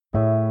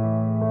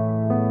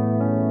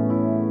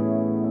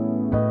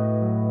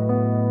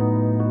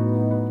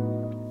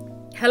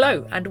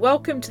Hello and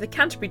welcome to the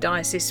Canterbury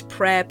Diocese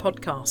Prayer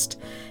Podcast.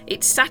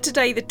 It's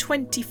Saturday the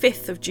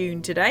 25th of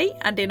June today,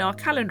 and in our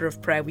calendar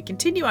of prayer we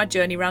continue our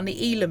journey around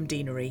the Elim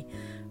Deanery,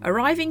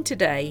 arriving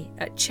today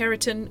at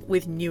Cheriton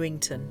with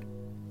Newington.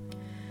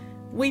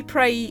 We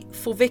pray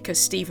for Vicar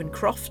Stephen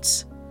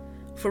Crofts,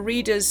 for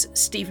readers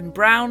Stephen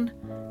Brown,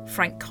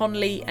 Frank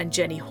Conley and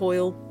Jenny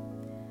Hoyle.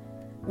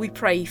 We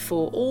pray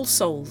for All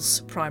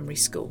Souls Primary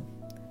School,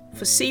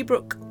 for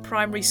Seabrook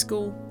Primary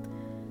School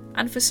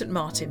and for St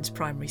Martin's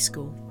Primary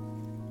School.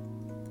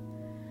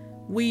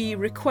 We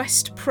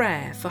request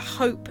prayer for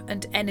hope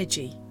and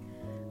energy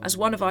as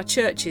one of our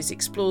churches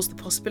explores the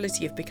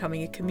possibility of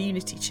becoming a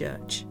community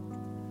church.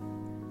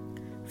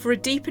 For a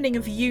deepening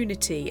of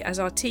unity as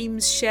our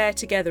teams share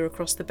together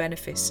across the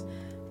benefice,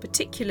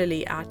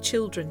 particularly our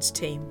children's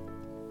team.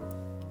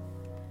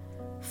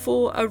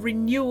 For a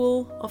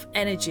renewal of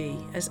energy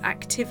as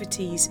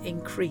activities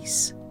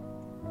increase,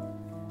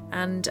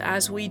 and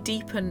as we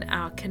deepen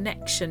our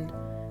connection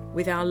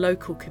with our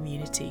local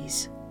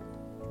communities.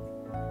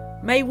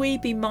 May we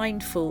be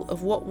mindful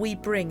of what we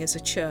bring as a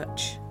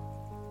church.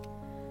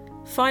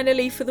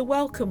 Finally, for the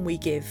welcome we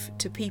give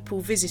to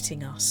people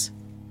visiting us.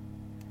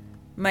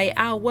 May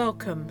our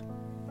welcome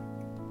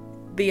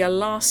be a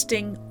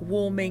lasting,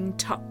 warming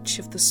touch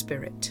of the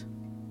Spirit.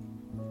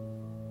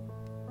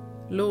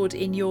 Lord,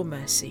 in your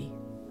mercy,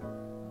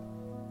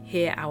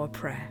 hear our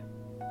prayer.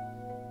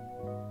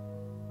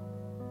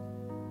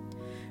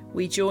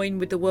 We join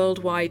with the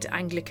worldwide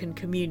Anglican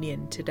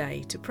Communion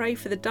today to pray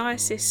for the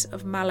Diocese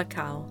of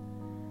Malakal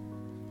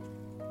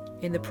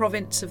in the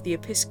province of the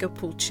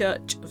Episcopal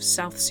Church of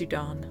South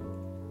Sudan.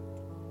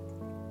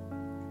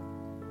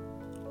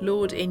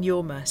 Lord, in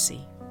your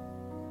mercy,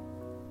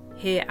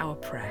 hear our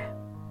prayer.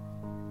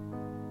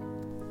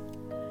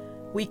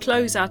 We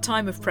close our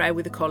time of prayer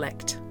with a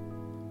collect.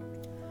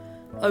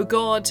 O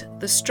God,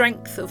 the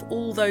strength of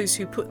all those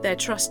who put their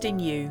trust in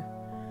you,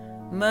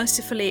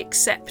 mercifully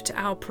accept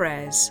our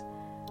prayers,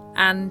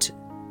 and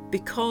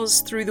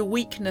because through the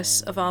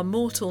weakness of our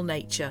mortal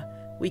nature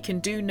we can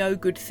do no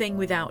good thing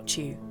without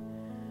you,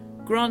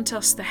 grant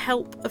us the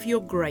help of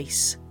your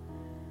grace,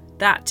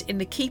 that in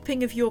the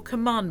keeping of your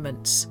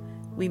commandments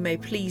we may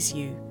please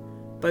you,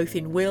 both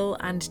in will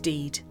and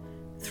deed,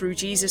 through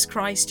Jesus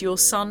Christ, your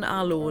Son,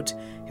 our Lord,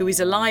 who is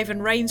alive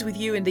and reigns with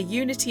you in the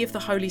unity of the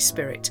Holy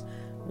Spirit,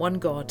 one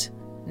God,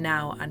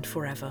 now and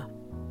forever.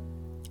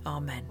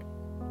 Amen.